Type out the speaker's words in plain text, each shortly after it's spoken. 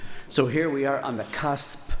So here we are on the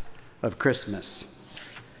cusp of Christmas.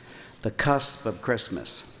 The cusp of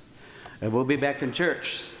Christmas. And we'll be back in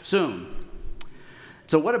church soon.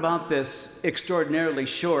 So what about this extraordinarily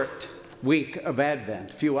short week of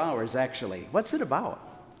Advent? A few hours, actually. What's it about?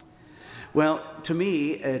 Well, to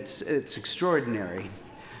me, it's extraordinary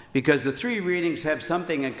because the three readings have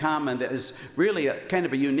something in common that is really kind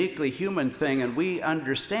of a uniquely human thing, and we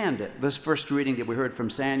understand it. This first reading that we heard from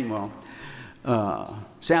Samuel,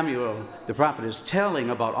 the prophet, is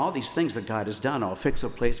telling about all these things that God has done. I'll fix a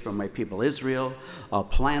place for my people Israel. I'll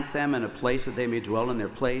plant them in a place that they may dwell in their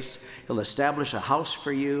place. He'll establish a house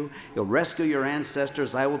for you. He'll rescue your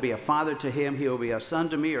ancestors. I will be a father to him. He will be a son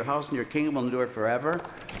to me. Your house and your kingdom will endure forever.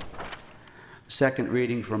 The second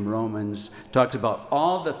reading from Romans talked about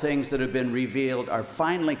all the things that have been revealed are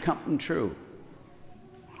finally coming true.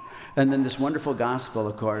 And then this wonderful gospel,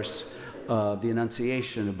 of course, the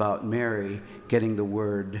Annunciation about Mary getting the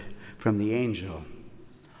word from the angel.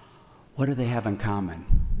 What do they have in common?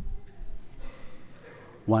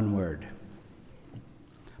 One word: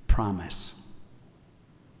 promise.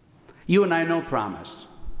 You and I know promise.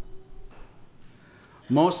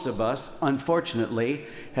 Most of us, unfortunately,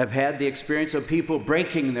 have had the experience of people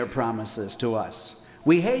breaking their promises to us.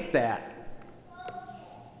 We hate that.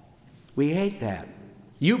 We hate that.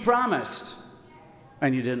 You promised,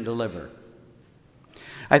 and you didn't deliver.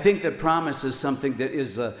 I think that promise is something that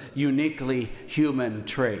is a uniquely human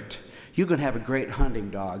trait. You can have a great hunting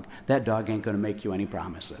dog. That dog ain't going to make you any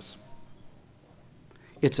promises.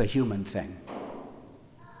 It's a human thing.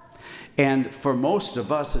 And for most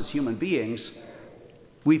of us as human beings,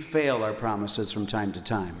 we fail our promises from time to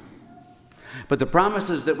time. But the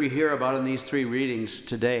promises that we hear about in these three readings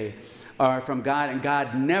today are from God, and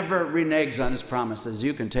God never reneges on his promises.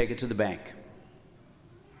 You can take it to the bank.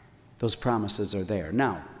 Those promises are there.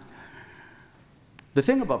 Now, the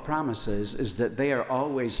thing about promises is that they are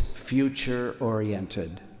always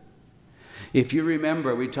future-oriented. If you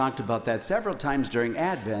remember, we talked about that several times during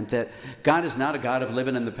Advent, that God is not a God of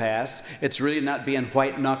living in the past. It's really not being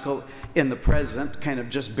white-knuckle in the present, kind of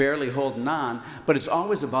just barely holding on, but it's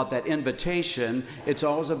always about that invitation. It's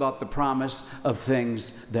always about the promise of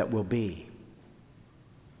things that will be.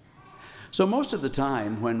 So most of the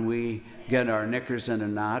time when we get our knickers in a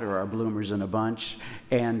knot or our bloomers in a bunch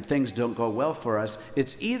and things don't go well for us,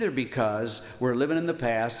 it's either because we're living in the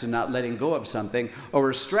past and not letting go of something, or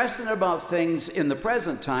we're stressing about things in the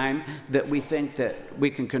present time that we think that we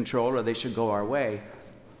can control or they should go our way.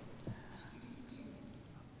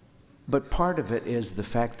 But part of it is the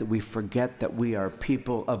fact that we forget that we are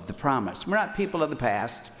people of the promise. We're not people of the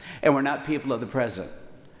past, and we're not people of the present.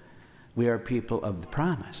 We are people of the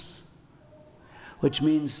promise. Which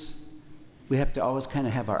means we have to always kind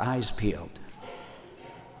of have our eyes peeled.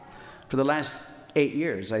 For the last 8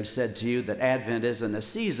 years, I've said to you that Advent isn't a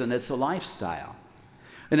season, it's a lifestyle.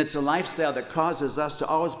 And it's a lifestyle that causes us to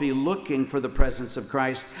always be looking for the presence of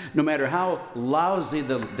Christ, no matter how lousy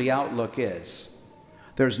the outlook is.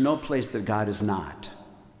 There's no place that God is not.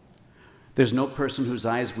 There's no person whose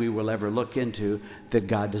eyes we will ever look into that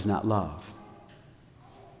God does not love.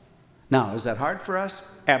 Now, is that hard for us?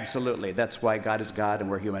 Absolutely. That's why God is God and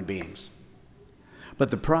we're human beings.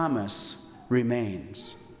 But the promise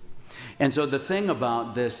remains. And so the thing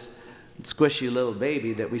about this squishy little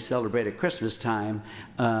baby that we celebrate at Christmas time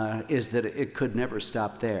is that it could never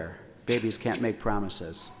stop there. Babies can't make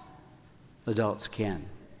promises. Adults can.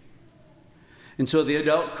 And so the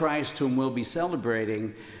adult Christ whom we'll be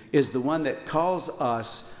celebrating is the one that calls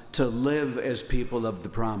us to live as people of the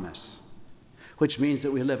promise, which means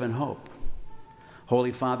that we live in hope.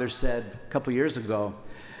 Holy Father said a couple years ago,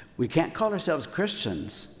 we can't call ourselves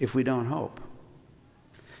Christians if we don't hope.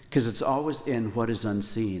 Because it's always in what is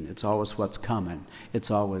unseen. It's always what's coming. It's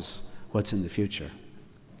always what's in the future.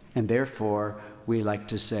 And therefore, we like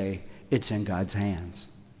to say, it's in God's hands.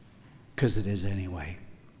 Because it is anyway.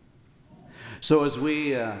 So as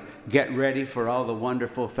we get ready for all the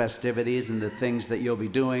wonderful festivities and the things that you'll be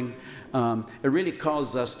doing, it really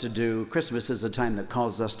calls us to do, Christmas is a time that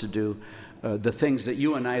calls us to do the things that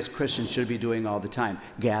you and I as Christians should be doing all the time.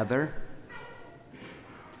 Gather,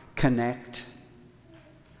 connect,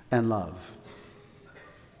 and love.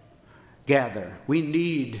 Gather. We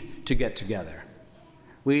need to get together.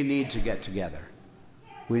 We need to get together.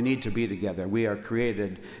 We need to be together. We are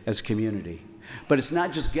created as community. But it's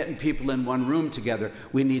not just getting people in one room together.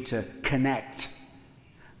 We need to connect.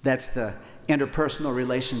 That's the interpersonal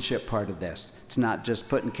relationship part of this. It's not just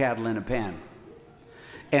putting cattle in a pen.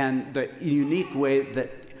 And the unique way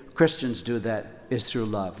that Christians do that is through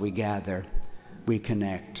love. We gather, we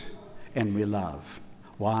connect, and we love.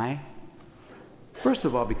 Why? First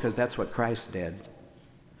of all, because that's what Christ did.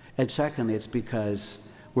 And secondly, it's because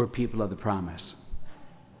we're people of the promise.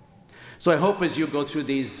 So I hope as you go through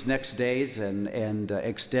these next days and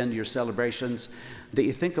extend your celebrations, that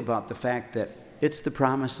you think about the fact that it's the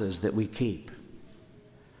promises that we keep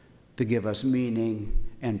to give us meaning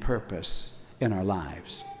and purpose in our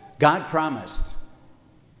lives. God promised.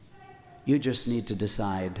 You just need to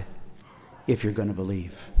decide if you're going to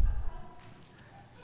believe.